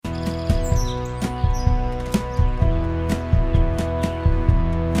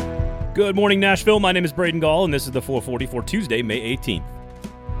Good morning, Nashville. My name is Braden Gall, and this is the 440 for Tuesday, May 18th.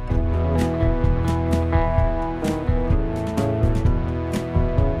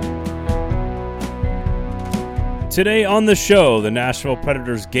 Today on the show, the Nashville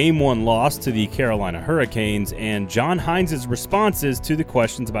Predators' Game 1 loss to the Carolina Hurricanes and John Hynes' responses to the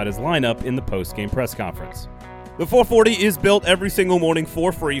questions about his lineup in the post-game press conference. The 440 is built every single morning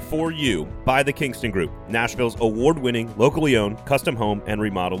for free for you by the Kingston Group, Nashville's award-winning, locally owned, custom home and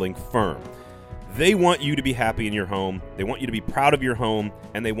remodeling firm. They want you to be happy in your home, they want you to be proud of your home,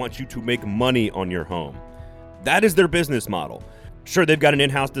 and they want you to make money on your home. That is their business model. Sure, they've got an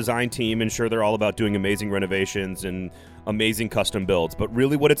in-house design team, and sure, they're all about doing amazing renovations and amazing custom builds, but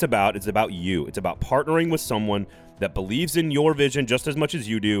really what it's about you. It's about partnering with someone that believes in your vision just as much as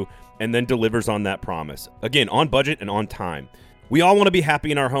you do, and then delivers on that promise. Again, on budget and on time. We all want to be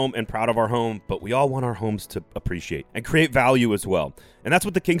happy in our home and proud of our home, but we all want our homes to appreciate and create value as well. And that's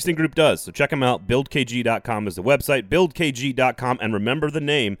what the Kingston Group does. So check them out. BuildKG.com is the website. BuildKG.com, and remember the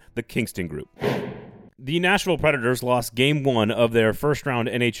name, the Kingston Group. The Nashville Predators lost Game 1 of their first-round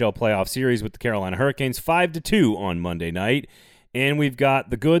NHL playoff series with the Carolina Hurricanes 5-2 on Monday night, and we've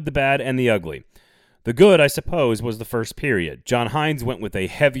got the good, the bad, and the ugly. The good, I suppose, was the first period. John Hynes went with a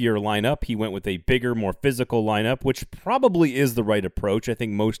heavier lineup. He went with a bigger, more physical lineup, which probably is the right approach. I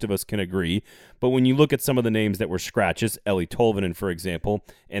think most of us can agree. But when you look at some of the names that were scratches, Eeli Tolvanen, for example,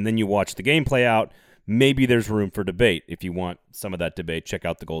 and then you watch the game play out, maybe there's room for debate. If you want some of that debate, check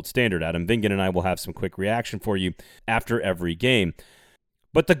out the Gold Standard. Adam Vingan and I will have some quick reaction for you after every game.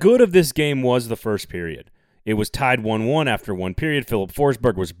 But the good of this game was the first period. It was tied 1-1 after one period. Filip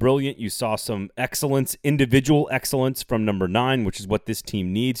Forsberg was brilliant. You saw some excellence, individual excellence from number 9, which is what this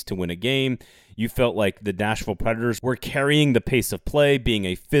team needs to win a game. You felt like the Nashville Predators were carrying the pace of play, being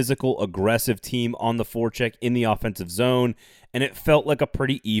a physical, aggressive team on the forecheck in the offensive zone, and it felt like a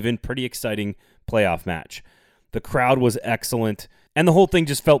pretty even, pretty exciting playoff match. The crowd was excellent, and the whole thing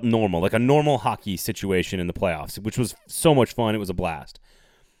just felt normal, like a normal hockey situation in the playoffs, which was so much fun. It was a blast.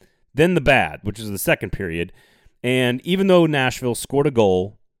 Then the bad, which is the second period, and even though Nashville scored a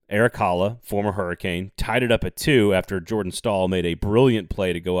goal, Erik Haula, former Hurricane, tied it up at 2 after Jordan Staal made a brilliant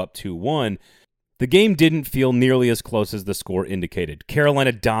play to go up 2-1, the game didn't feel nearly as close as the score indicated.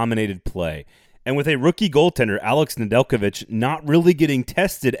 Carolina dominated play. And with a rookie goaltender, Alex Nedeljkovic, not really getting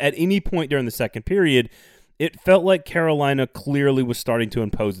tested at any point during the second period, it felt like Carolina clearly was starting to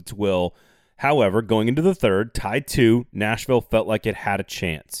impose its will. However, going into the third, tied 2, Nashville felt like it had a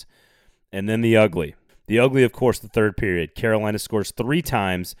chance. And then the ugly. The ugly, of course, the third period. Carolina scores 3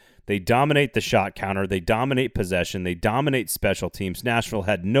 times. They dominate the shot counter. They dominate possession. They dominate special teams. Nashville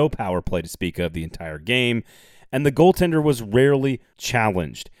had no power play to speak of the entire game. And the goaltender was rarely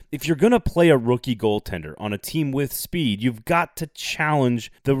challenged. If you're going to play a rookie goaltender on a team with speed, you've got to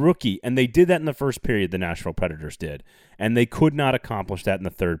challenge the rookie. And they did that in the first period, the Nashville Predators did. And they could not accomplish that in the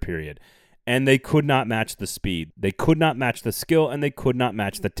third period. And they could not match the speed. They could not match the skill, and they could not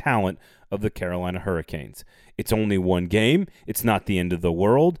match the talent of the Carolina Hurricanes. It's only one game. It's not the end of the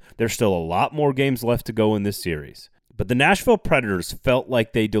world. There's still a lot more games left to go in this series. But the Nashville Predators felt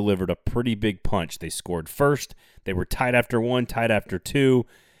like they delivered a pretty big punch. They scored first. They were tied after 1, tied after 2.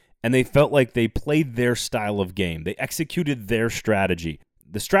 And they felt like they played their style of game. They executed their strategy,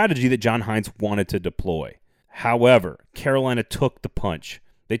 the strategy that John Hynes wanted to deploy. However, Carolina took the punch.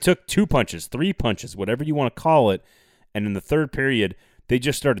 They took 2 punches, 3 punches, whatever you want to call it, and in the third period, they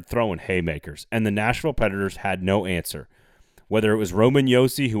just started throwing haymakers, and the Nashville Predators had no answer. Whether it was Roman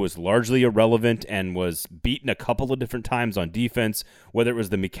Josi, who was largely irrelevant and was beaten a couple of different times on defense, whether it was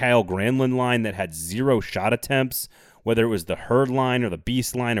the Mikael Granlund line that had 0 shot attempts, whether it was the Herd line or the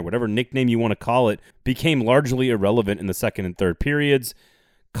Beast line or whatever nickname you want to call it, became largely irrelevant in the second and third periods.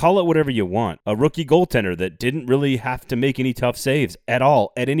 Call it whatever you want. A rookie goaltender that didn't really have to make any tough saves at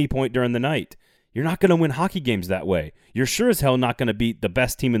all at any point during the night. You're not going to win hockey games that way. You're sure as hell not going to beat the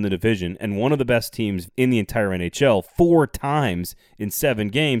best team in the division and one of the best teams in the entire NHL 4 times in 7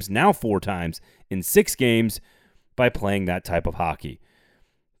 games, now 4 times in 6 games by playing that type of hockey.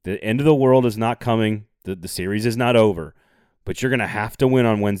 The end of the world is not coming. The series is not over. But you're going to have to win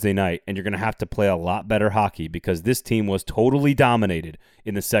on Wednesday night, and you're going to have to play a lot better hockey because this team was totally dominated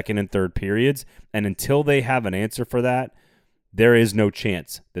in the second and third periods, and until they have an answer for that, there is no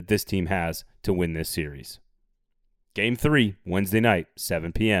chance that this team has to win this series. Game 3, Wednesday night,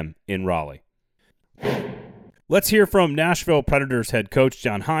 7 p.m. in Raleigh. Let's hear from Nashville Predators head coach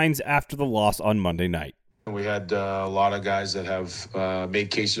John Hynes after the loss on Monday night. We had a lot of guys that have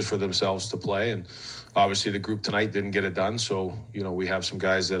made cases for themselves to play, and obviously the group tonight didn't get it done. So, we have some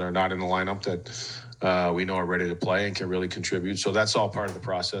guys that are not in the lineup that we know are ready to play and can really contribute. So that's all part of the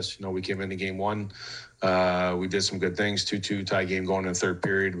process. We came into game one. We did some good things, 2-2 tie game going in the third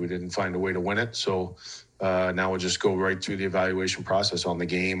period. We didn't find a way to win it. So now we'll just go right through the evaluation process on the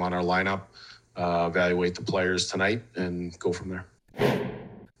game, on our lineup, evaluate the players tonight, and go from there.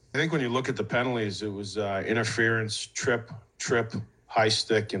 I think when you look at the penalties, it was interference, trip, high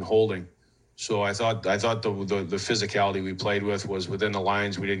stick, and holding. So I thought the physicality we played with was within the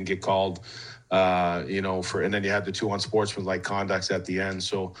lines. We didn't get called, and then you had the 2 unsportsmanlike conducts at the end.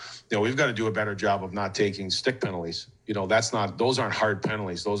 So, we've got to do a better job of not taking stick penalties. Those aren't hard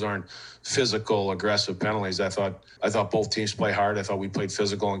penalties. Those aren't physical, aggressive penalties. I thought both teams play hard. I thought we played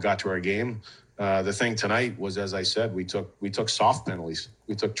physical and got to our game. The thing tonight was, as I said, we took soft penalties.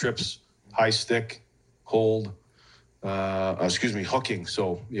 We took trips, high stick, hold, hooking.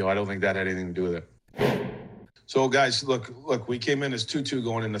 So, I don't think that had anything to do with it. So, guys, look, we came in as 2-2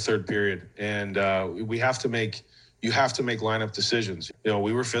 going in the third period, and you have to make lineup decisions.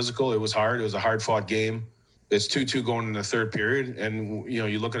 We were physical. It was hard. It was a hard-fought game. It's 2-2 going in the third period, and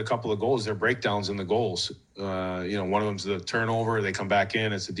you look at a couple of goals. They're breakdowns in the goals. One of them's the turnover. They come back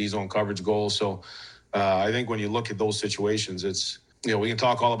in. It's a D-zone coverage goal. So I think when you look at those situations, it's we can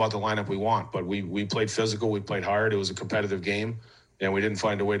talk all about the lineup we want, but we played physical. We played hard. It was a competitive game, and we didn't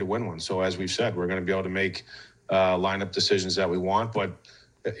find a way to win one. So as we've said, we're going to be able to make lineup decisions that we want, but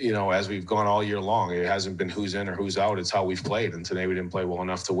as we've gone all year long, it hasn't been who's in or who's out. It's how we've played. And today we didn't play well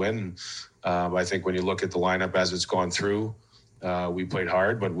enough to win. I think when you look at the lineup as it's gone through, we played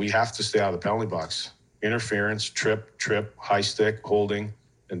hard, but we have to stay out of the penalty box. Interference, trip, high stick, holding,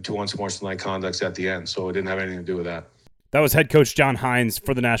 and 2 unsportsmanlike conducts at the end. So it didn't have anything to do with that. That was head coach John Hynes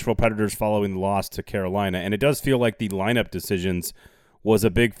for the Nashville Predators following the loss to Carolina. And it does feel like the lineup decisions was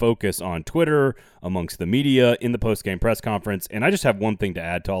a big focus on Twitter, amongst the media, in the post-game press conference. And I just have one thing to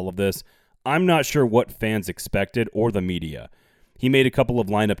add to all of this. I'm not sure what fans expected or the media. He made a couple of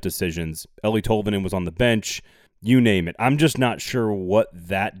lineup decisions. Ellie Tolvanen was on the bench. You name it. I'm just not sure what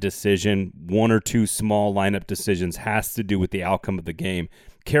that decision, 1 or 2 small lineup decisions, has to do with the outcome of the game.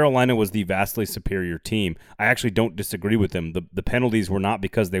 Carolina was the vastly superior team. I actually don't disagree with him. The penalties were not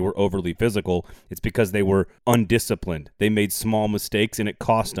because they were overly physical. It's because they were undisciplined. They made small mistakes, and it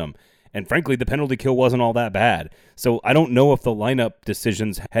cost them. And frankly, the penalty kill wasn't all that bad. So I don't know if the lineup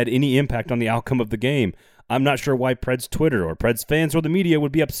decisions had any impact on the outcome of the game. I'm not sure why Preds Twitter or Preds fans or the media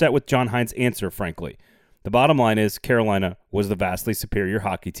would be upset with John Hynes' answer, frankly. The bottom line is Carolina was the vastly superior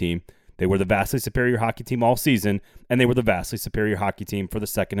hockey team. They were the vastly superior hockey team all season, and they were the vastly superior hockey team for the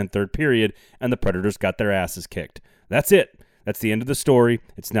second and third period, and the Predators got their asses kicked. That's it. That's the end of the story.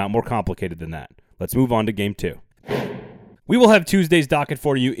 It's not more complicated than that. Let's move on to Game 2. We will have Tuesday's docket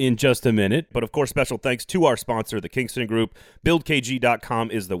for you in just a minute. But of course, special thanks to our sponsor, the Kingston Group.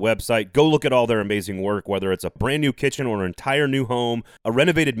 BuildKG.com is the website. Go look at all their amazing work, whether it's a brand new kitchen or an entire new home, a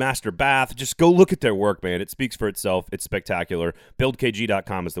renovated master bath. Just go look at their work, man. It speaks for itself. It's spectacular.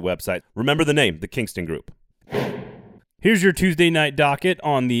 BuildKG.com is the website. Remember the name, the Kingston Group. Here's your Tuesday night docket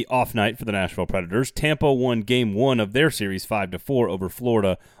on the off night for the Nashville Predators. Tampa won Game 1 of their series 5-4 over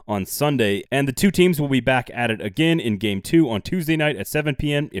Florida on Sunday, and the two teams will be back at it again in Game 2 on Tuesday night at 7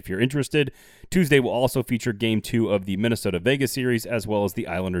 p.m. if you're interested. Tuesday will also feature Game 2 of the Minnesota-Vegas series, as well as the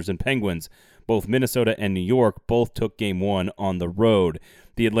Islanders and Penguins. Both Minnesota and New York both took Game 1 on the road.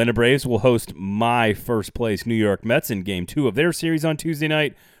 The Atlanta Braves will host my first-place New York Mets in Game 2 of their series on Tuesday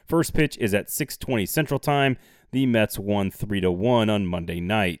night. First pitch is at 6:20 Central Time. The Mets won 3-1 on Monday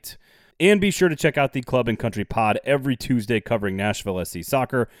night. And be sure to check out the Club and Country Pod every Tuesday covering Nashville SC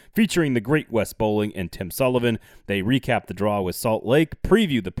Soccer, featuring the Great West Bowling and Tim Sullivan. They recap the draw with Salt Lake,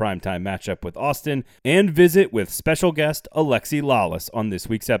 preview the primetime matchup with Austin, and visit with special guest Alexi Lawless on this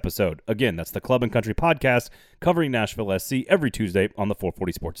week's episode. Again, that's the Club and Country Podcast covering Nashville SC every Tuesday on the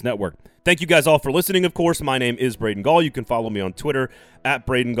 440 Sports Network. Thank you guys all for listening, of course. My name is Braden Gall. You can follow me on Twitter, at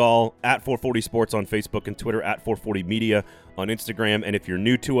Braden Gall, at 440 Sports on Facebook, and Twitter, at 440 Media on Instagram. And if you're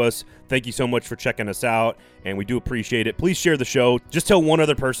new to us, thank you so much for checking us out, and we do appreciate it. Please share the show. Just tell one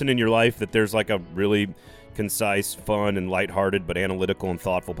other person in your life that there's like a really concise, fun, and lighthearted, but analytical and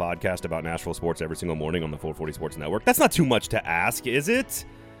thoughtful podcast about Nashville sports every single morning on the 440 Sports Network. That's not too much to ask, is it?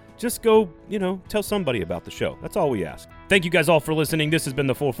 Just go, tell somebody about the show. That's all we ask. Thank you guys all for listening. This has been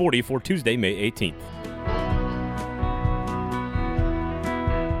the 440 for Tuesday, May 18th.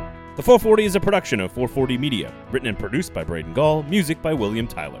 The 440 is a production of 440 Media, written and produced by Braden Gall, music by William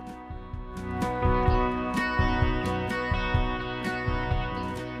Tyler.